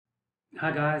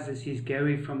Hi guys, this is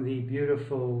Gary from the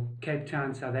beautiful Cape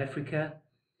Town, South Africa.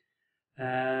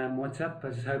 What's up?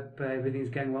 I just hope everything's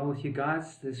going well with you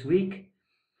guys this week.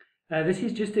 This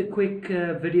is just a quick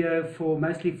video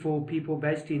mostly for people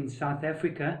based in South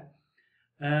Africa.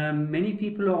 Many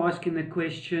people are asking the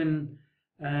question,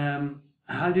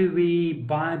 how do we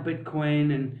buy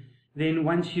Bitcoin? And then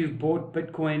once you've bought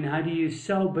Bitcoin, how do you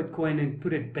sell Bitcoin and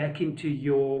put it back into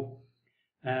your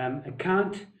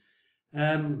account?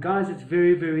 Guys, it's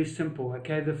very, very simple.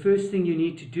 Okay, the first thing you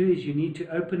need to do is you need to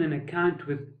open an account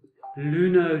with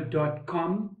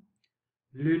Luno.com.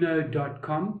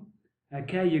 Luno.com.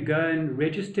 Okay, you go and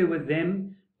register with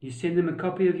them. You send them a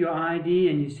copy of your ID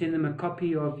and you send them a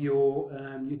copy of your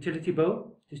utility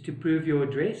bill just to prove your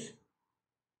address.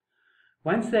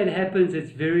 Once that happens,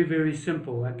 it's very, very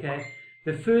simple. Okay,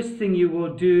 the first thing you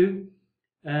will do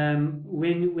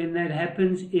when that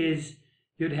happens is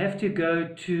you'd have to go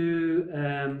to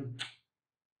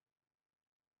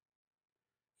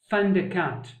fund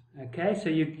account. Okay, so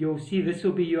you'll see this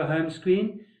will be your home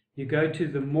screen. You go to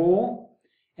the more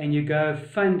and you go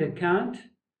fund account.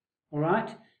 All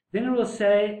right, then it will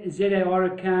say ZAR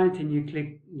account and you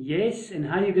click yes. And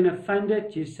how you're going to fund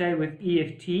it, you say with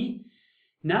EFT.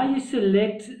 Now you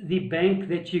select the bank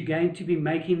that you're going to be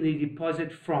making the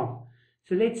deposit from.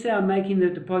 So let's say I'm making the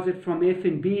deposit from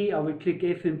FNB. I would click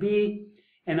FNB.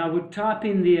 And I would type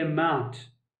in the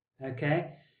amount.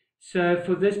 Okay, so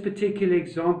for this particular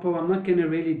example, I'm not going to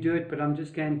really do it, but I'm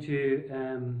just going to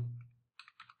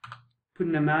put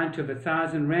an amount of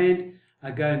 1,000 Rand.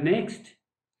 I go next.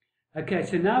 Okay,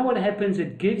 so now what happens,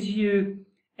 it gives you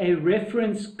a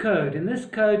reference code, and this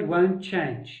code won't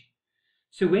change.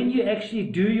 So when you actually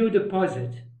do your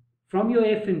deposit from your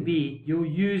FNB, you'll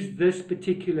use this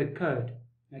particular code.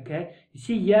 Okay, you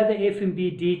see here the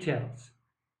FNB details.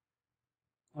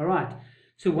 All right,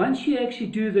 so once you actually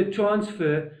do the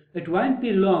transfer, it won't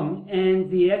be long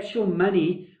and the actual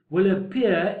money will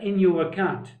appear in your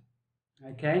account.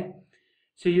 Okay,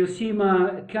 so you'll see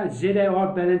my account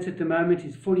ZAR balance at the moment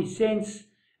is 40 cents.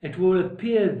 It will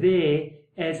appear there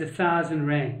as 1,000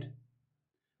 Rand.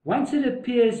 Once it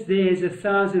appears there as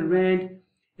 1,000 Rand,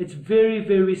 it's very,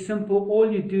 very simple.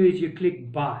 All you do is you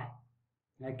click buy.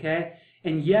 Okay,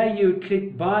 and here you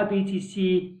click buy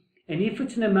BTC. And if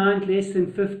it's an amount less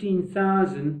than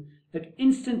 15,000, it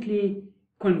instantly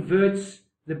converts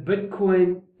the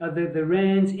Bitcoin, the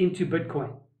Rands into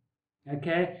Bitcoin.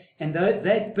 Okay, and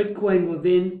that Bitcoin will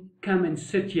then come and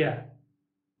sit here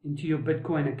into your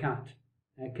Bitcoin account.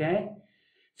 Okay,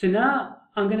 so now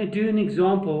I'm going to do an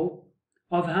example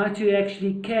of how to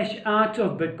actually cash out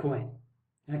of Bitcoin.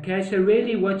 Okay, so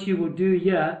really what you will do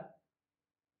here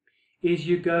is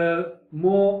you go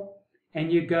more and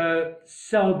you go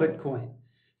sell Bitcoin.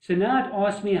 So now it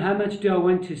asks me how much do I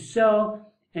want to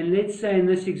sell, and let's say in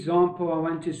this example I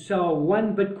want to sell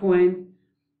 1 Bitcoin.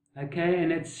 Okay,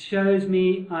 and it shows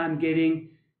me I'm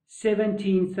getting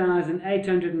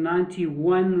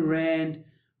 17,891 Rand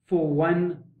for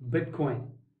 1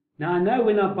 Bitcoin. Now I know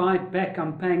when I buy it back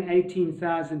I'm paying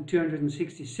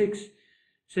 18,266.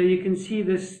 So you can see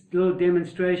this little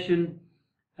demonstration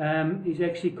is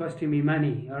actually costing me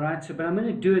money. All right, so but I'm going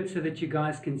to do it so that you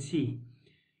guys can see.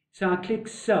 So I click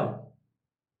sell.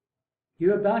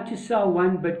 You're about to sell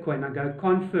 1 Bitcoin. I go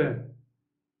confirm.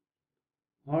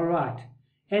 All right,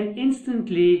 and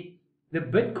instantly the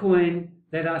Bitcoin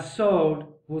that I sold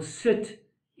will sit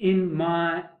in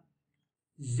my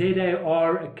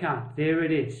ZAR account. There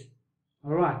it is.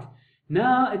 All right,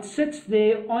 now it sits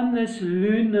there on this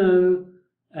Luno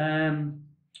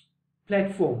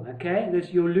platform. Okay, this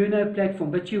is your Luno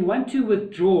platform, but you want to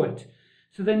withdraw it.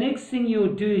 So the next thing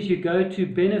you'll do is you go to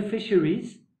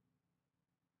beneficiaries.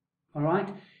 All right,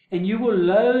 and you will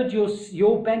load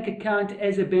your bank account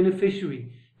as a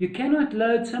beneficiary. You cannot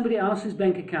load somebody else's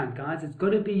bank account, guys. It's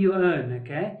got to be your own.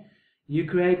 Okay, you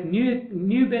create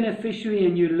new beneficiary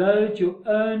and you load your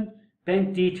own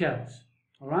bank details.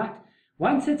 All right,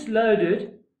 once it's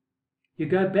loaded, you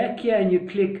go back here and you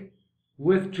click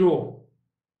withdraw.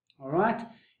 All right,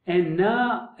 and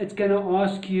now it's going to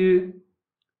ask you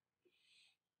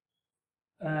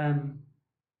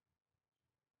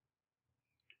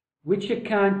which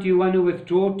account do you want to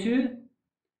withdraw to.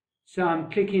 So I'm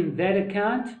clicking that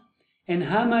account, and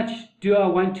how much do I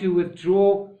want to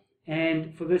withdraw?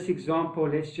 And for this example,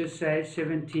 let's just say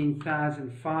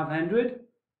 17,500.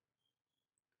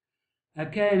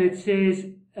 Okay, and it says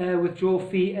withdrawal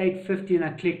fee 850, and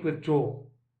I click withdraw.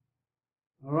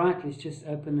 All right, let's just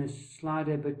open this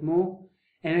slider a bit more.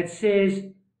 And it says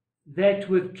that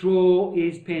withdrawal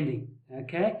is pending.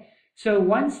 Okay, so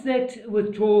once that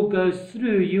withdrawal goes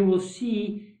through, you will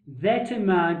see that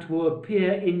amount will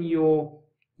appear in your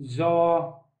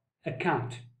ZAR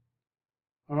account.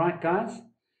 All right, guys?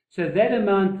 So that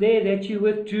amount there that you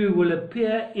withdrew will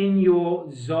appear in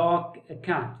your ZAR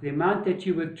account, the amount that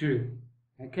you withdrew.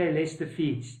 Okay, less the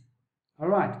fees. All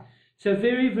right. So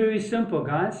very, very simple,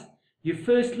 guys. You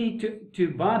firstly,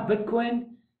 to buy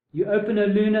Bitcoin, you open a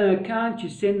Luno account, you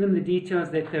send them the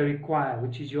details that they require,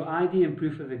 which is your ID and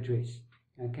proof of address.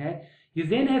 Okay. You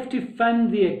then have to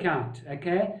fund the account.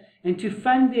 Okay. And to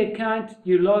fund the account,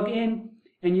 you log in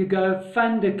and you go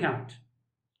fund account.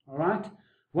 All right.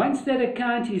 Once that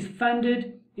account is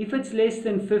funded, if it's less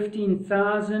than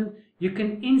 15,000, you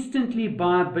can instantly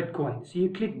buy Bitcoin. So you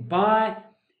click buy,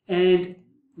 and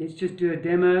let's just do a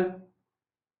demo.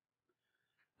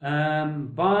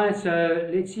 Buy, so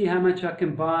let's see how much I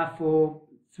can buy for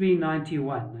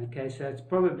 391. Okay, so it's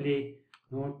probably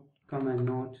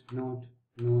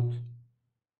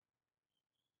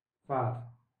 0.0005.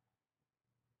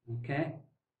 Okay,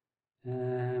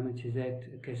 which is that?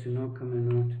 Okay, so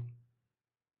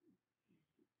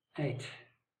 0.08.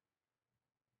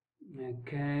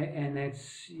 Okay, and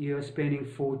that's, you're spending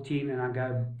 14, and I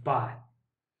go buy.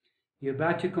 You're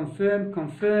about to confirm,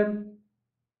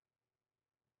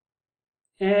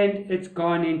 and it's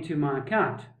gone into my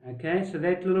account. Okay, so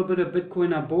that little bit of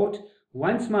Bitcoin I bought,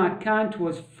 once my account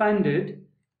was funded,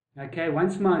 okay,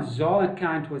 once my ZAR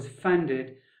account was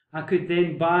funded, I could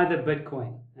then buy the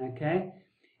Bitcoin. Okay,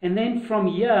 and then from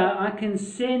here I can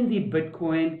send the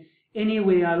Bitcoin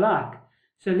anywhere I like.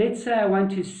 So let's say I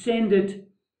want to send it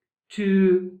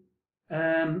to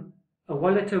a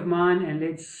wallet of mine, and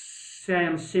let's say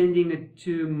I'm sending it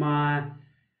to my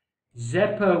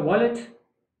Zapper wallet.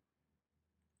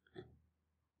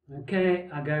 Okay,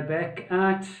 I go back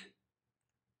out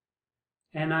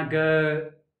and I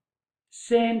go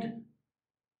send.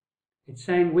 It's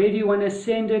saying, where do you want to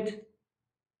send it?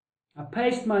 I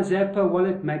paste my Zapper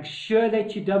wallet. Make sure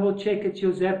that you double check it's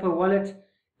your Zapper wallet.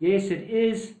 Yes, it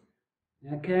is.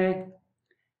 Okay,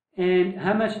 and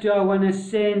how much do I want to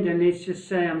send? And let's just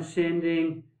say I'm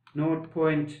sending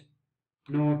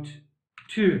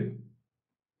 0.02.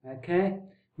 Okay,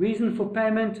 reason for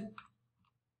payment,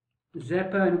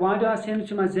 Zapper. And why do I send it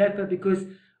to my Zapper? Because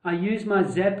I use my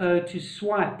Zapper to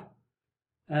swipe.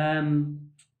 I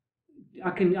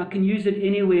can use it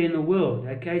anywhere in the world.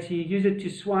 Okay, so you use it to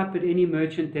swipe at any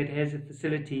merchant that has a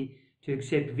facility to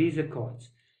accept Visa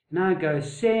cards. Now I go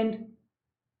send.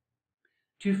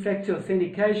 Two-factor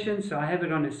authentication, so I have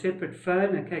it on a separate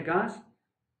phone. Okay, guys.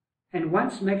 And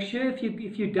once, make sure if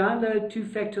you download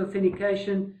two-factor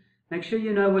authentication, make sure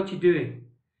you know what you're doing,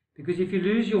 because if you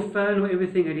lose your phone or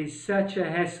everything, it is such a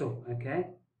hassle. Okay.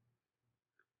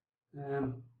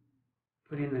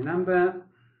 Put in the number.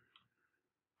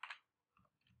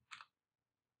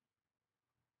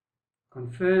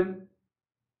 Confirm.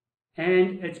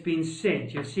 And it's been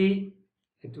sent. You see,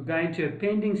 it will go into a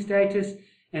pending status,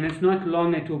 and it's not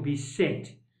long, it will be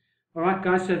sent. All right,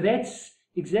 guys, so that's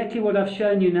exactly what I've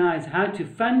shown you now, is how to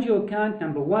fund your account,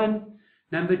 number one.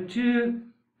 Number two,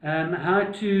 how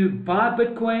to buy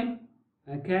Bitcoin,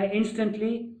 okay,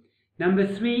 instantly. Number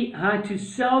three, how to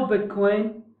sell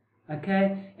Bitcoin,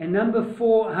 okay. And number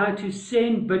four, how to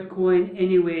send Bitcoin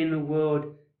anywhere in the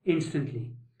world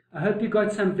instantly. I hope you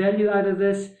got some value out of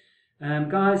this.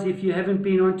 Guys, if you haven't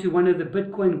been onto one of the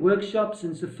Bitcoin workshops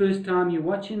and it's the first time you're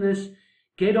watching this,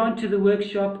 get onto the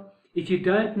workshop. If you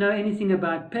don't know anything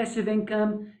about passive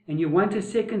income and you want a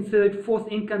second, third,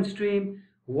 fourth income stream,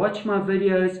 watch my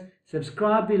videos,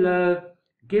 subscribe below,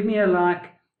 give me a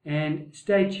like, and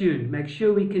stay tuned. Make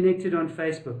sure we're connected on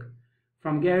Facebook.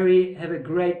 From Gary, have a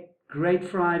great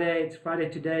Friday. It's Friday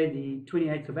today, the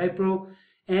 28th of April,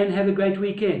 and have a great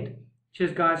weekend.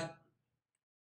 Cheers, guys.